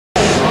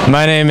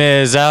My name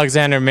is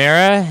Alexander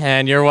Miera,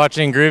 and you're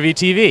watching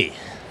Groovey.TV. Hey,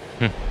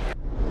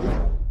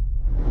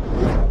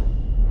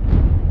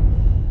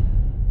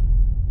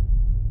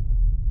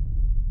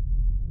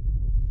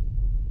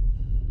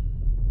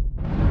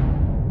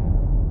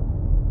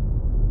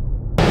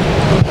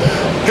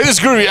 this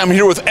is Groovy. I'm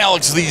here with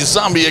Alex, the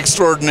zombie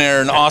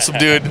extraordinaire and awesome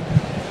dude.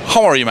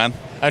 How are you, man?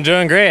 I'm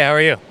doing great. How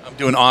are you? I'm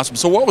doing awesome.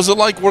 So what was it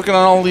like working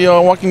on all the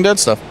Walking Dead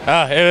stuff?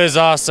 Oh, it was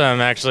awesome,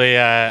 actually.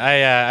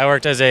 I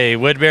worked as a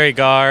Woodbury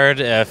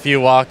guard, a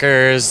few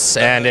walkers,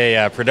 and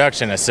a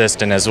production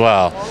assistant as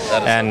well.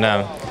 And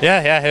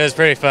yeah, it was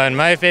pretty fun.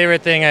 My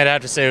favorite thing I'd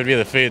have to say would be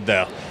the food,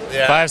 though.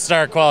 Yeah.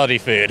 5-star quality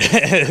food.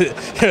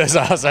 It was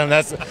awesome.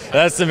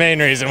 That's the main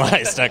reason why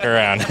I stuck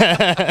around.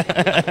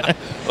 Well,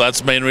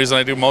 that's the main reason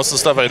I do most of the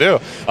stuff I do.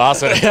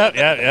 Awesome.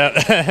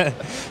 Yep.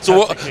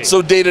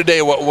 So day to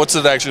day, what's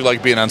it actually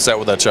like being on set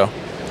with that show?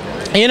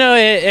 You know,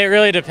 it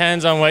really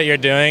depends on what you're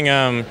doing.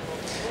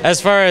 As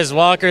far as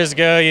walkers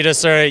go, you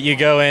just you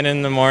go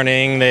in the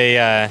morning.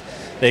 They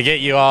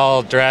get you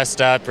all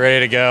dressed up,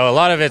 ready to go. A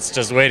lot of it's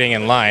just waiting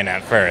in line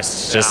at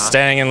first. Just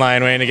standing in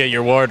line, waiting to get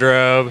your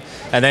wardrobe.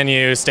 And then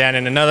you stand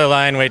in another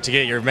line, wait to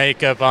get your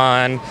makeup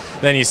on.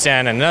 Then you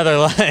stand in another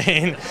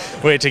line,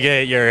 wait to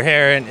get your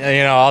hair and,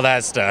 you know, all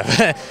that stuff.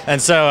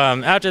 And so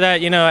after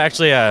that, you know,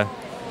 actually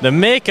the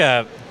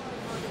makeup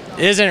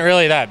isn't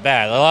really that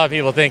bad. A lot of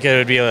people think it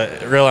would be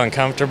real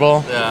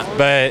uncomfortable. Yeah.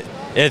 But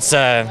it's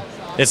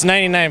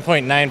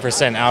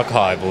 99.9%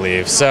 alcohol, I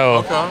believe.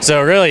 So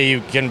so really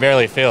you can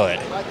barely feel it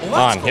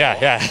on. Cool.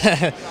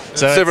 Yeah.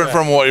 So it's different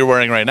from what you're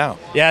wearing right now.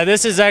 Yeah,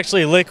 this is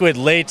actually liquid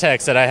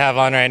latex that I have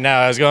on right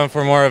now. I was going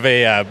for more of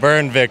a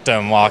burn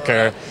victim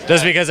walker,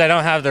 just because I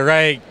don't have the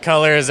right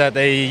colors that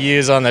they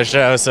use on the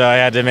show, so I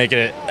had to make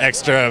it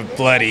extra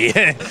bloody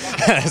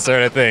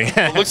sort of thing.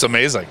 It looks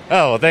amazing.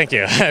 Oh, well, thank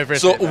you. I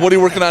appreciate So what are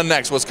you working on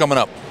next? What's coming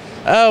up?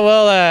 Oh,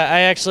 well,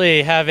 I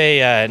actually have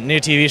a new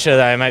TV show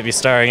that I might be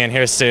starring in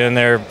here soon.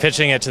 They're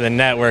pitching it to the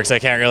networks. I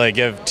can't really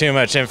give too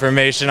much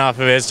information off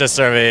of it. It's just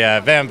sort of a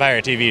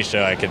vampire TV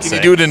show, I could say.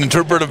 Can you do an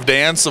interpretive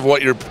dance of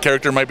what your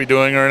character might be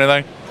doing or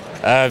anything?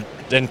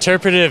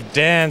 Interpretive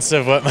dance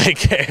of what my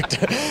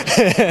character...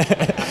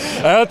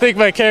 I don't think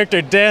my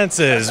character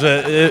dances,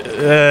 but...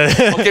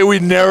 Okay, we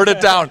narrowed it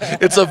down.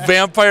 It's a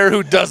vampire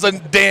who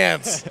doesn't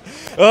dance.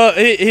 Well,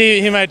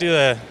 he might do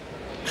the...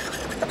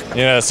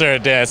 You know, sort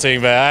of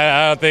dancing, but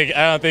I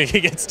don't think he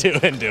gets too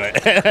into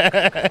it.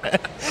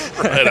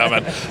 Right on,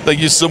 man. Thank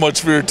you so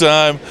much for your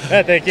time.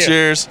 Thank you.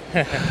 Cheers.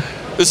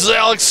 This is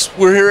Alex.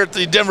 We're here at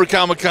the Denver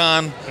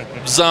Comic-Con.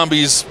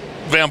 Zombies,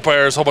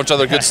 vampires, a whole bunch of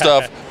other good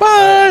stuff.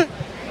 Bye.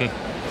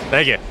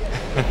 Thank you.